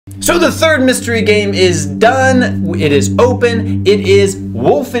So the third mystery game is done. It is open. It is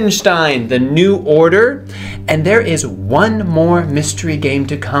Wolfenstein: The New Order. And there is one more mystery game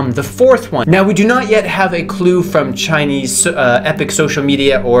to come, the fourth one. Now, we do not yet have a clue from Chinese Epic social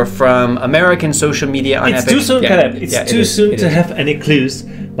media or from American social media on Epic. It's too soon, Caleb. It's too soon to have any clues.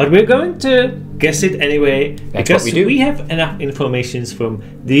 But we're going to guess it anyway. That's what we do. We have enough information from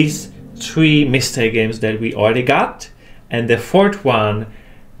these three mystery games that we already got. And the fourth one,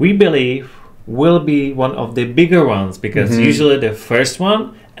 we believe, will be one of the bigger ones, because usually the first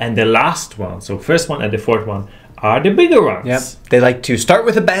one and the last one, so first one and the fourth one, are the bigger ones. Yep. They like to start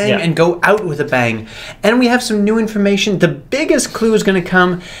with a bang and go out with a bang. And we have some new information. The biggest clue is going to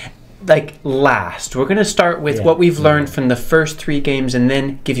come like last. We're going to start with what we've learned from the first three games and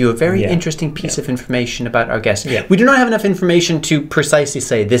then give you a very interesting piece of information about our guest. We do not have enough information to precisely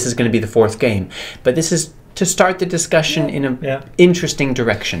say this is going to be the fourth game, but this is to start the discussion in an interesting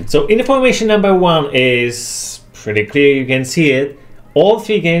direction. So information number one is pretty clear. You can see it. All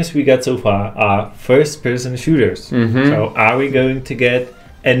three games we got so far are first-person shooters. So are we going to get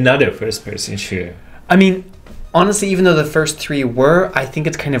another first-person shooter? I mean, honestly, even though the first three were, I think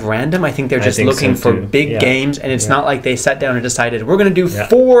it's kind of random. I think they're just looking for big games, and it's not like they sat down and decided, we're going to do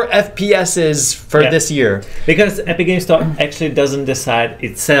 4 FPSs for this year. Because Epic Games Store actually doesn't decide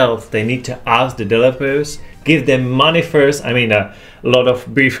itself. They need to ask the developers, give them money first, I mean a lot of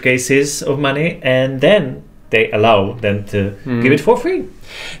briefcases of money, and then they allow them to give it for free.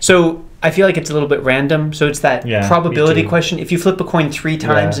 So I feel like it's a little bit random. So it's that probability question. If you flip a coin 3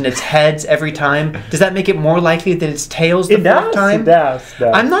 times and it's heads every time, does that make it more likely that it's tails the fourth time? It does.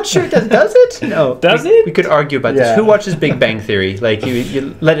 I'm not sure it does. Does it? No. Does it? We could argue about this. Who watches Big Bang Theory? Like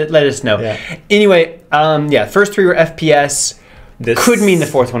you let us know. Anyway, first 3 were FPS. Could mean the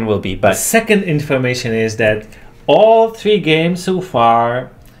fourth one will be. But the second information is that all 3 games so far,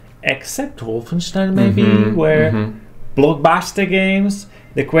 except Wolfenstein maybe, were blockbuster games.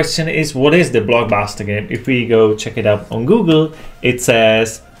 The question is, what is the blockbuster game? If we go check it out on Google, it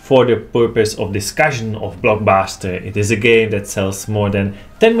says, for the purpose of discussion of blockbuster, it is a game that sells more than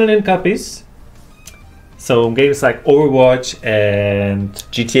 10 million copies. So games like Overwatch and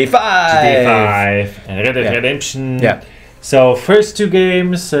GTA 5 and Red Dead Redemption. So first 2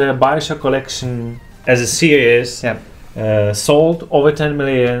 games, Bioshock Collection as a series, sold over 10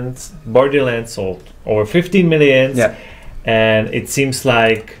 million. Borderlands sold over 15 million. And it seems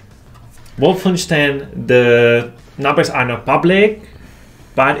like Wolfenstein, the numbers are not public,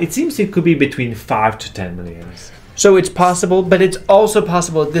 but it seems it could be between 5 to 10 million. So it's possible, but it's also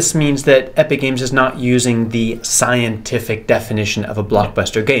possible this means that Epic Games is not using the scientific definition of a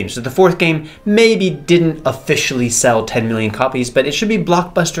blockbuster game. So the fourth game maybe didn't officially sell 10 million copies, but it should be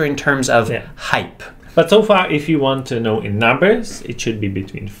blockbuster in terms of hype. But so far, if you want to know in numbers, it should be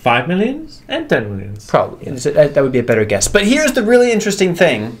between 5 million and 10 million. Probably. That would be a better guess. But here's the really interesting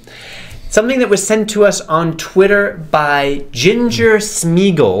thing. Something that was sent to us on Twitter by Ginger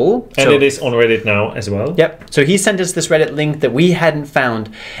Smeagol. And it is on Reddit now as well. Yep. So he sent us this Reddit link that we hadn't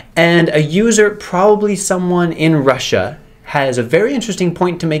found. And a user, probably someone in Russia, has a very interesting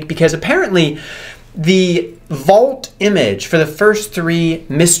point to make, because apparently the vault image for the first 3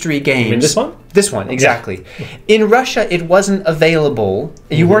 mystery games... You mean this one? This one, exactly. In Russia, it wasn't available.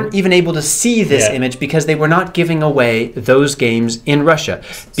 You weren't even able to see this image because they were not giving away those games in Russia.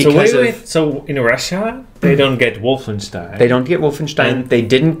 So in Russia, they don't get Wolfenstein. They don't get Wolfenstein. And they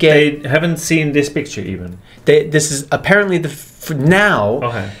didn't get... They haven't seen this picture even. This is apparently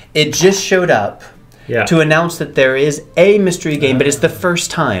it just showed up to announce that there is a mystery game, but it's the first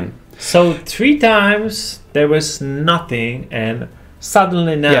time. So 3 times there was nothing, and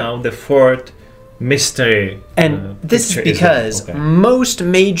suddenly now the fourth mystery. And this is because most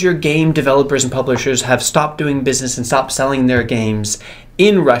major game developers and publishers have stopped doing business and stopped selling their games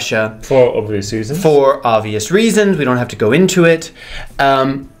in Russia. For obvious reasons. For obvious reasons. We don't have to go into it.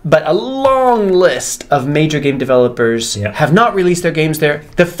 But a long list of major game developers have not released their games there.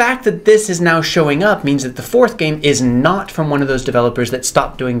 The fact that this is now showing up means that the fourth game is not from one of those developers that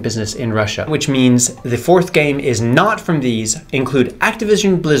stopped doing business in Russia. Which means the fourth game is not from these. Include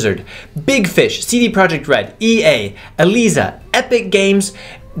Activision Blizzard, Big Fish, CD Projekt Red, EA, Elisa, Epic Games,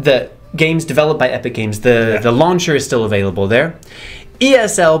 the games developed by Epic Games. The launcher is still available there.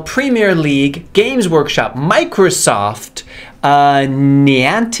 ESL, Premier League, Games Workshop, Microsoft,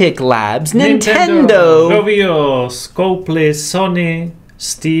 Niantic Labs, Nintendo, Rovio, Scopeless, Sony,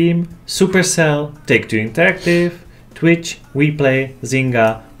 Steam, Supercell, Take-Two Interactive, Twitch, WePlay,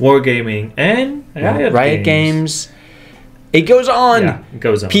 Zynga, Wargaming, and Riot Games. It goes on. It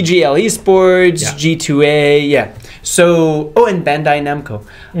goes on. PGL Esports, G2A, So, and Bandai Namco.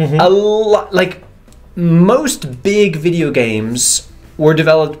 A lot, like most big video games were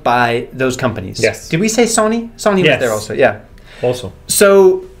developed by those companies. Yes. Did we say Sony? Sony was there also, yeah. Also.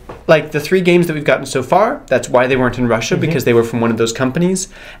 So, like the 3 games that we've gotten so far, that's why they weren't in Russia, because they were from one of those companies.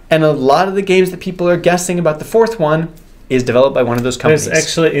 And a lot of the games that people are guessing about the 4th one is developed by one of those companies. There's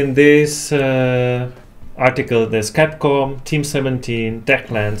actually in this article, there's Capcom, Team 17,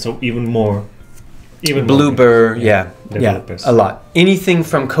 Techland, so even more. Even Bloober, more, yeah, a lot. Anything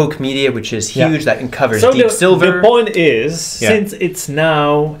from Koch Media, which is huge, that covers so Deep Silver. The point is, since it's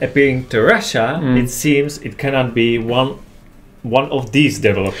now appearing to Russia, it seems it cannot be one of these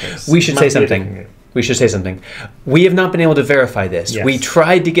developers. We should say something. We should say something. We have not been able to verify this. Yes. We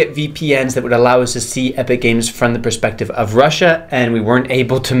tried to get VPNs that would allow us to see Epic Games from the perspective of Russia, and we weren't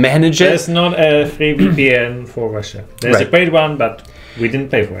able to manage it. There's not a free VPN for Russia. There's a paid one, but we didn't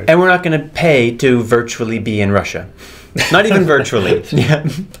pay for it. And we're not going to pay to virtually be in Russia. Not even virtually. Yeah.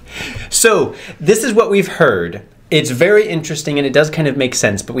 So this is what we've heard. It's very interesting and it does kind of make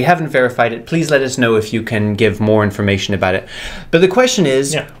sense, but we haven't verified it. Please let us know if you can give more information about it. But the question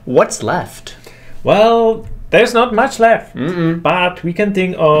is, what's left? Well, there's not much left, but we can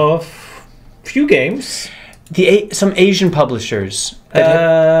think of few games. Some Asian publishers.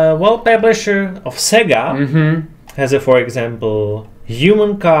 Publisher of Sega has, for example,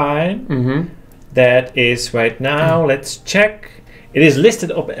 Humankind. That is right now. Let's check. It is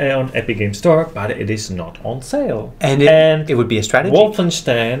listed on Epic Games Store, but it is not on sale. And it would be a strategy.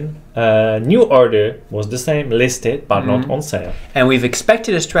 Wolfenstein New Order was the same, listed, but not on sale. And we've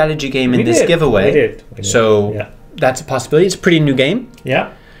expected a strategy game in this giveaway. We did. So that's a possibility. It's a pretty new game.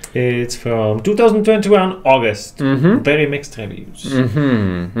 Yeah. It's from 2021 August. Very mixed reviews.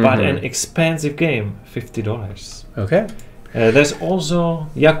 But an expensive game, $50. Okay. There's also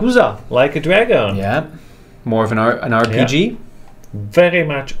Yakuza, Like a Dragon. Yeah. More of an RPG. Very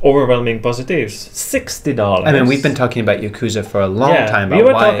much overwhelming positives. $60. I mean, we've been talking about Yakuza for a long time. We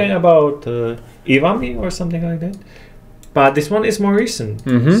were talking about Iwami or something like that. But this one is more recent.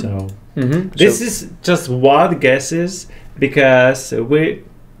 So this is just wild guesses because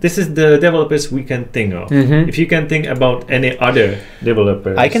this is the developers we can think of. If you can think about any other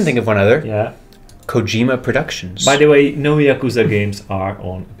developers. I can think of one other. Yeah. Kojima Productions. By the way, no Yakuza games are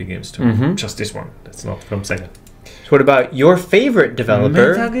on Epic Games Store. Just this one. That's not from Sega. What about your favorite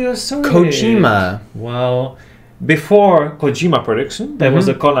developer, Kojima? Well, before Kojima Production, there was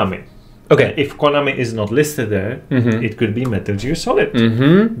a Konami. Okay. If Konami is not listed there, it could be Metal Gear Solid.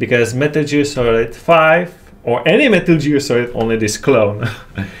 Because Metal Gear Solid 5 or any Metal Gear Solid, only this clone,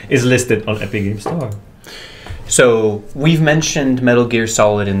 is listed on Epic Games Store. So we've mentioned Metal Gear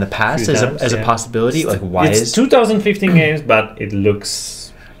Solid in the past as a possibility. Like, why it's 2015 games, but it looks...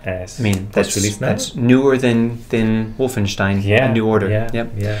 that's newer than Wolfenstein, New Order.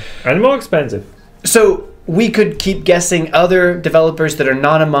 And more expensive. So we could keep guessing other developers that are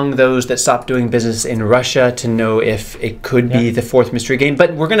not among those that stopped doing business in Russia to know if it could be the 4th mystery game.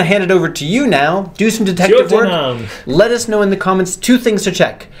 But we're going to hand it over to you now. Do some detective work. Let us know in the comments 2 things to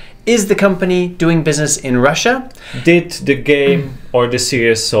check. Is the company doing business in Russia? Did the game or the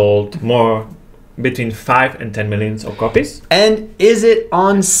series sold more between 5 and 10 million of copies? And is it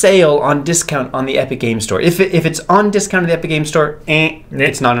on sale, on discount on the Epic Games Store? If it's on discount on the Epic Games Store,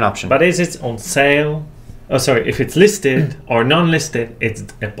 it's not an option. But is it on sale? Oh, sorry. If it's listed or non-listed, it's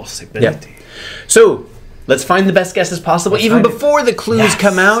a possibility. So let's find the best guesses possible, even before the clues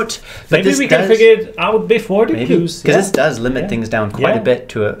come out. But maybe we can figure it out before the clues. Because this does limit things down quite a bit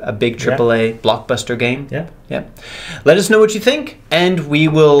to a big AAA blockbuster game. Let us know what you think, and we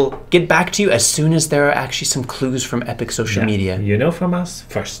will get back to you as soon as there are actually some clues from Epic social media. You know from us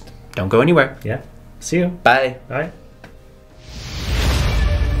first. Don't go anywhere. See you. Bye. Bye.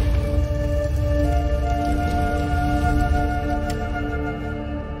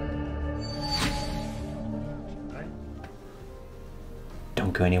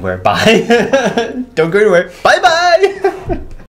 Don't go anywhere. Bye. Don't go anywhere. Bye-bye.